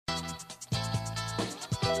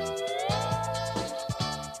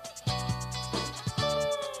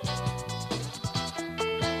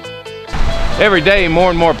Every day,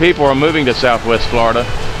 more and more people are moving to Southwest Florida.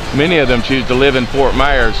 Many of them choose to live in Fort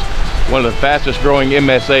Myers, one of the fastest growing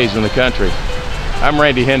MSAs in the country. I'm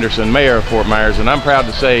Randy Henderson, Mayor of Fort Myers, and I'm proud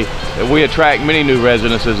to say that we attract many new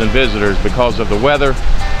residences and visitors because of the weather,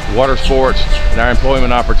 water sports, and our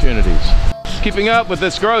employment opportunities. Keeping up with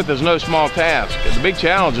this growth is no small task. The big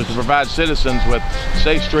challenge is to provide citizens with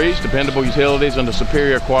safe streets, dependable utilities, and a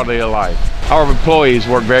superior quality of life. Our employees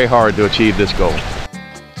work very hard to achieve this goal.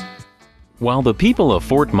 While the people of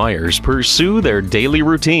Fort Myers pursue their daily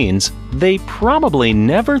routines, they probably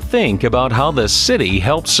never think about how the city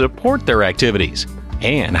helps support their activities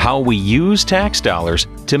and how we use tax dollars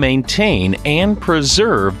to maintain and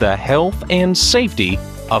preserve the health and safety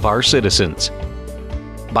of our citizens.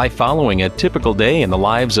 By following a typical day in the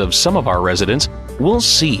lives of some of our residents, we'll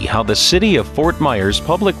see how the City of Fort Myers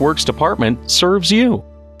Public Works Department serves you.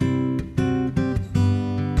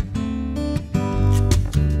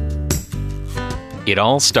 It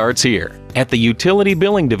all starts here, at the Utility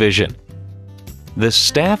Billing Division. The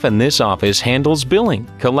staff in this office handles billing,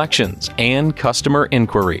 collections, and customer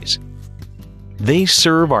inquiries. They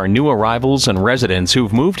serve our new arrivals and residents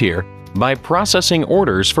who've moved here by processing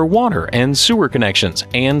orders for water and sewer connections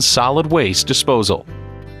and solid waste disposal.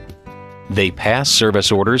 They pass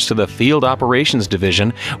service orders to the Field Operations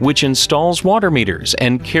Division, which installs water meters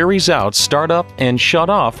and carries out startup and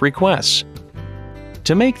shut-off requests.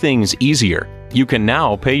 To make things easier, you can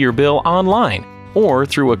now pay your bill online or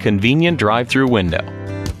through a convenient drive-through window.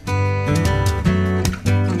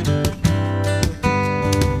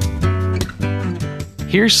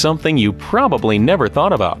 Here's something you probably never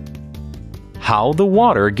thought about: how the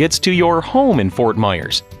water gets to your home in Fort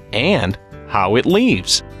Myers and how it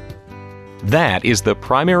leaves. That is the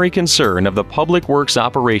primary concern of the Public Works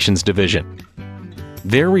Operations Division.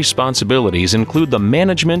 Their responsibilities include the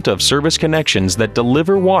management of service connections that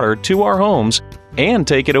deliver water to our homes and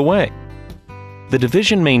take it away. The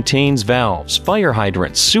division maintains valves, fire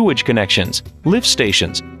hydrants, sewage connections, lift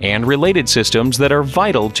stations, and related systems that are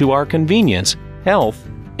vital to our convenience, health,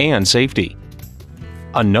 and safety.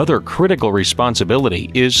 Another critical responsibility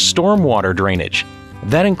is stormwater drainage.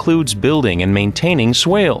 That includes building and maintaining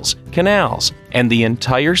swales, canals, and the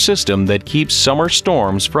entire system that keeps summer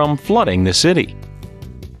storms from flooding the city.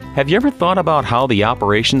 Have you ever thought about how the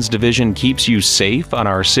Operations Division keeps you safe on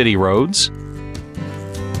our city roads?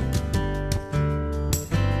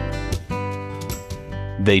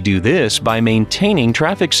 They do this by maintaining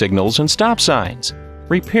traffic signals and stop signs,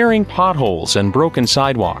 repairing potholes and broken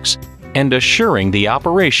sidewalks, and assuring the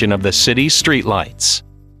operation of the city's streetlights.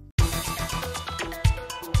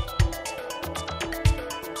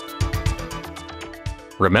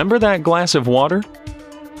 Remember that glass of water?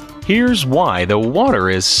 Here's why the water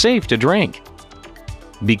is safe to drink.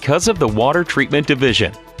 Because of the Water Treatment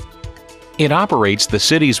Division. It operates the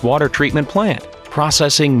city's water treatment plant,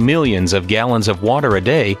 processing millions of gallons of water a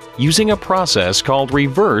day using a process called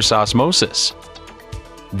reverse osmosis.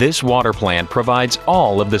 This water plant provides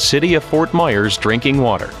all of the City of Fort Myers drinking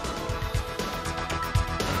water.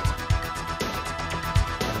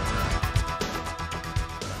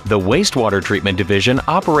 The Wastewater Treatment Division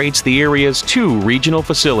operates the area's 2 regional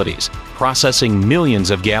facilities, processing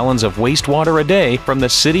millions of gallons of wastewater a day from the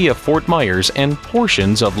City of Fort Myers and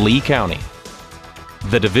portions of Lee County.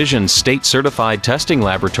 The division's state-certified testing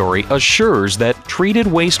laboratory assures that treated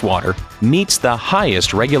wastewater meets the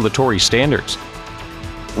highest regulatory standards.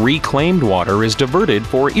 Reclaimed water is diverted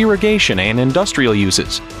for irrigation and industrial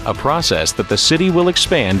uses, a process that the city will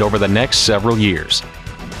expand over the next several years.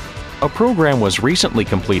 A program was recently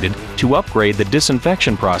completed to upgrade the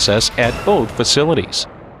disinfection process at both facilities.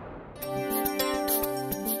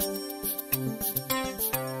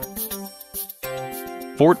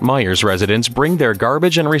 Fort Myers residents bring their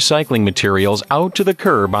garbage and recycling materials out to the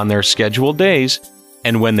curb on their scheduled days,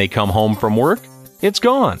 and when they come home from work, it's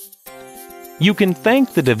gone. You can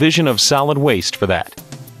thank the Division of Solid Waste for that.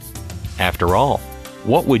 After all,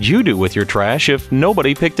 what would you do with your trash if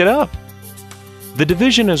nobody picked it up? The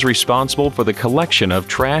division is responsible for the collection of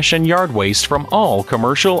trash and yard waste from all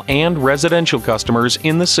commercial and residential customers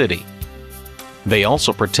in the city. They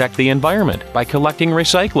also protect the environment by collecting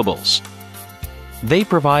recyclables. They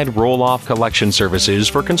provide roll-off collection services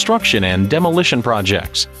for construction and demolition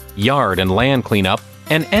projects, yard and land cleanup,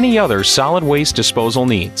 and any other solid waste disposal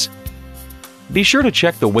needs. Be sure to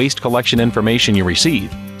check the waste collection information you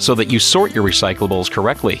receive so that you sort your recyclables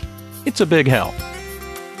correctly. It's a big help.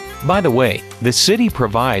 By the way, the city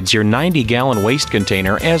provides your 90-gallon waste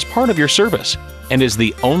container as part of your service and is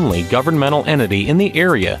the only governmental entity in the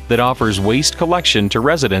area that offers waste collection to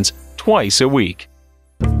residents twice a week.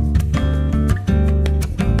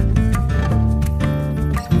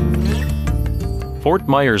 Fort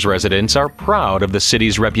Myers residents are proud of the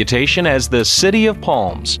city's reputation as the City of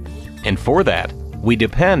Palms, and for that, we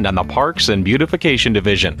depend on the Parks and Beautification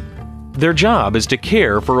Division. Their job is to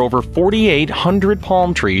care for over 4,800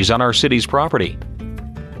 palm trees on our city's property.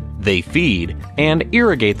 They feed and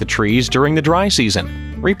irrigate the trees during the dry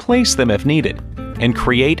season, replace them if needed, and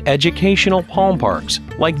create educational palm parks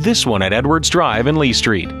like this one at Edwards Drive and Lee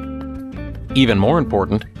Street. Even more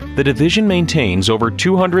important, the division maintains over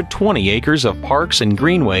 220 acres of parks and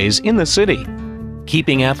greenways in the city,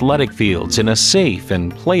 keeping athletic fields in a safe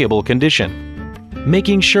and playable condition,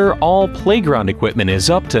 making sure all playground equipment is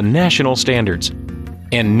up to national standards,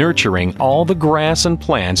 and nurturing all the grass and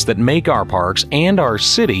plants that make our parks and our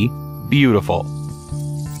city beautiful.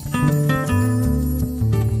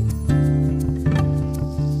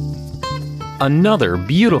 Another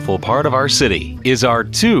beautiful part of our city is our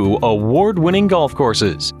 2 award-winning golf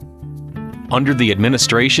courses. Under the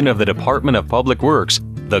administration of the Department of Public Works,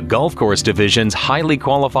 the Golf Course Division's highly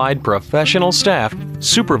qualified professional staff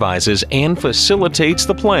supervises and facilitates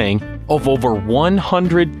the playing of over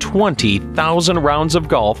 120,000 rounds of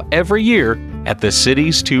golf every year at the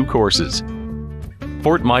city's 2 courses.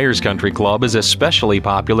 Fort Myers Country Club is especially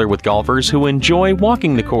popular with golfers who enjoy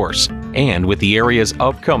walking the course and with the area's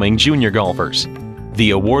upcoming junior golfers. The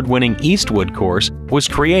award-winning Eastwood course was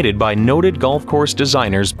created by noted golf course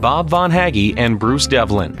designers Bob Von Hagge and Bruce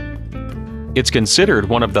Devlin. It's considered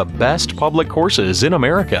one of the best public courses in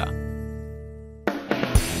America.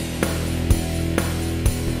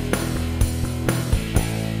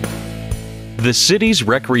 The city's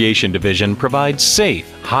Recreation Division provides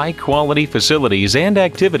safe, high-quality facilities and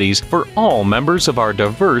activities for all members of our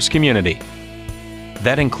diverse community.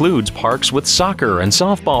 That includes parks with soccer and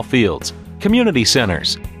softball fields, community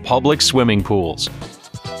centers, public swimming pools.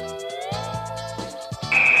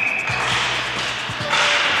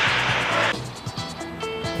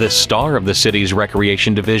 The star of the city's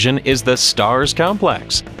Recreation Division is the Stars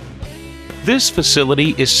Complex. This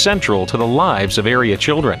facility is central to the lives of area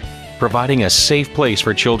children, providing a safe place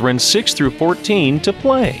for children 6 through 14 to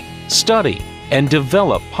play, study, and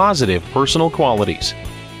develop positive personal qualities.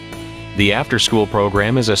 The after-school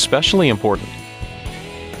program is especially important.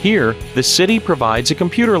 Here, the city provides a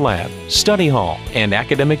computer lab, study hall, and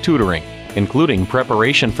academic tutoring, including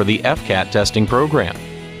preparation for the FCAT testing program.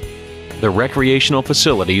 The recreational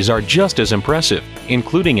facilities are just as impressive,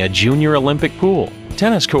 including a junior Olympic pool,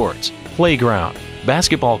 tennis courts, playground,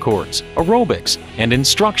 basketball courts, aerobics, and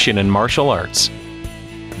instruction in martial arts.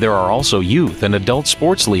 There are also youth and adult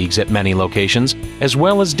sports leagues at many locations, as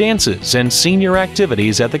well as dances and senior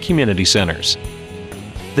activities at the community centers.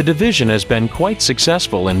 The division has been quite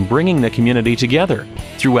successful in bringing the community together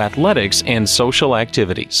through athletics and social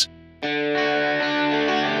activities.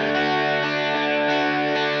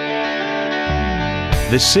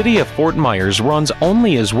 The city of Fort Myers runs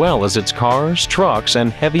only as well as its cars, trucks,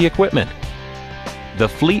 and heavy equipment. The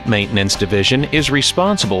Fleet Maintenance Division is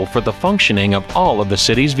responsible for the functioning of all of the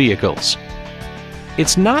city's vehicles.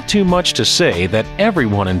 It's not too much to say that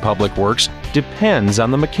everyone in Public Works depends on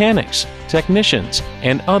the mechanics, technicians,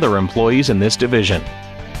 and other employees in this division.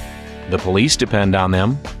 The police depend on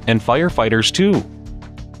them, and firefighters too.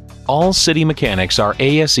 All city mechanics are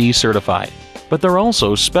ASE certified, but they're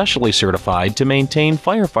also specially certified to maintain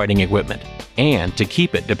firefighting equipment and to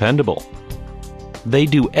keep it dependable. They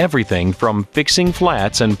do everything from fixing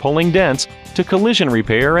flats and pulling dents to collision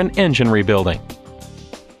repair and engine rebuilding.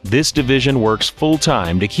 This division works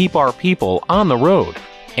full-time to keep our people on the road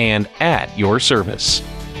and at your service.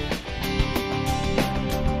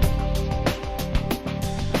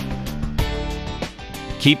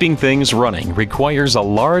 Keeping things running requires a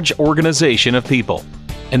large organization of people,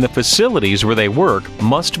 and the facilities where they work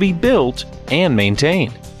must be built and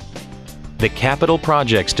maintained. The Capital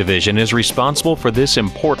Projects Division is responsible for this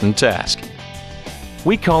important task.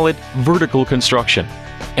 We call it vertical construction,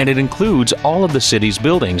 and it includes all of the city's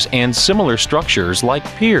buildings and similar structures like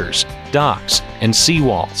piers, docks, and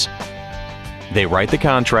seawalls. They write the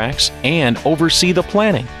contracts and oversee the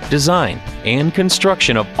planning, design, and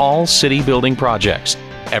construction of all city building projects,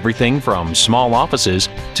 everything from small offices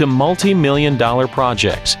to multi-million-dollar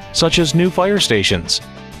projects such as new fire stations.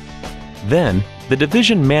 Then, the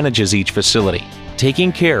division manages each facility,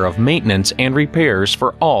 taking care of maintenance and repairs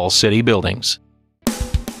for all city buildings.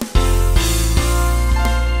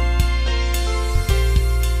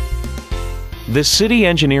 The City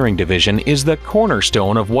Engineering Division is the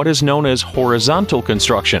cornerstone of what is known as horizontal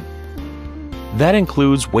construction. That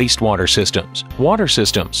includes wastewater systems, water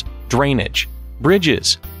systems, drainage,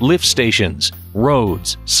 bridges, lift stations,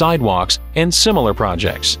 roads, sidewalks, and similar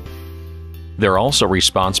projects. They're also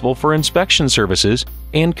responsible for inspection services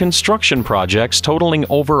and construction projects totaling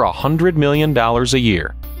over $100 million a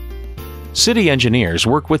year. City engineers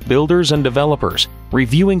work with builders and developers,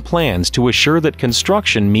 reviewing plans to assure that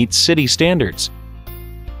construction meets city standards.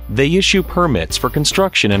 They issue permits for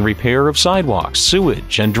construction and repair of sidewalks,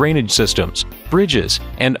 sewage and drainage systems, bridges,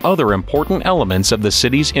 and other important elements of the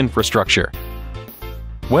city's infrastructure.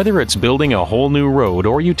 Whether it's building a whole new road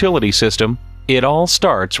or utility system, it all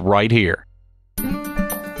starts right here.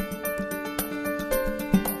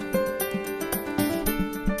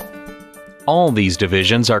 All these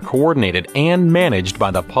divisions are coordinated and managed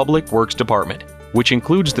by the Public Works Department, which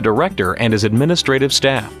includes the director and his administrative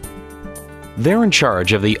staff. They're in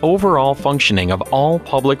charge of the overall functioning of all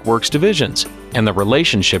public works divisions and the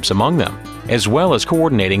relationships among them, as well as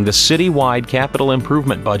coordinating the citywide capital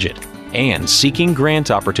improvement budget and seeking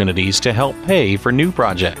grant opportunities to help pay for new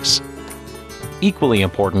projects. Equally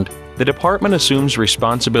important, the department assumes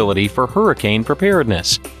responsibility for hurricane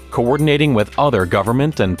preparedness, coordinating with other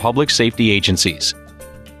government and public safety agencies.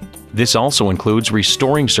 This also includes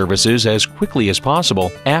restoring services as quickly as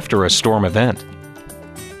possible after a storm event.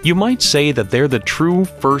 You might say that they're the true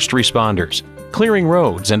first responders, clearing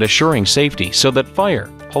roads and assuring safety so that fire,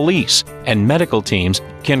 police, and medical teams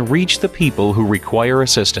can reach the people who require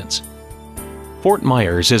assistance. Fort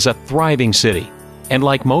Myers is a thriving city, and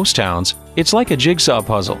like most towns, it's like a jigsaw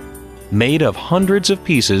puzzle, made of hundreds of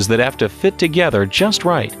pieces that have to fit together just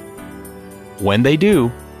right. When they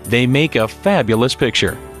do, they make a fabulous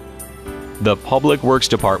picture. The Public Works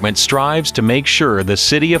Department strives to make sure the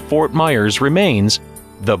city of Fort Myers remains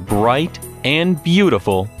the bright and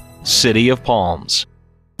beautiful City of Palms.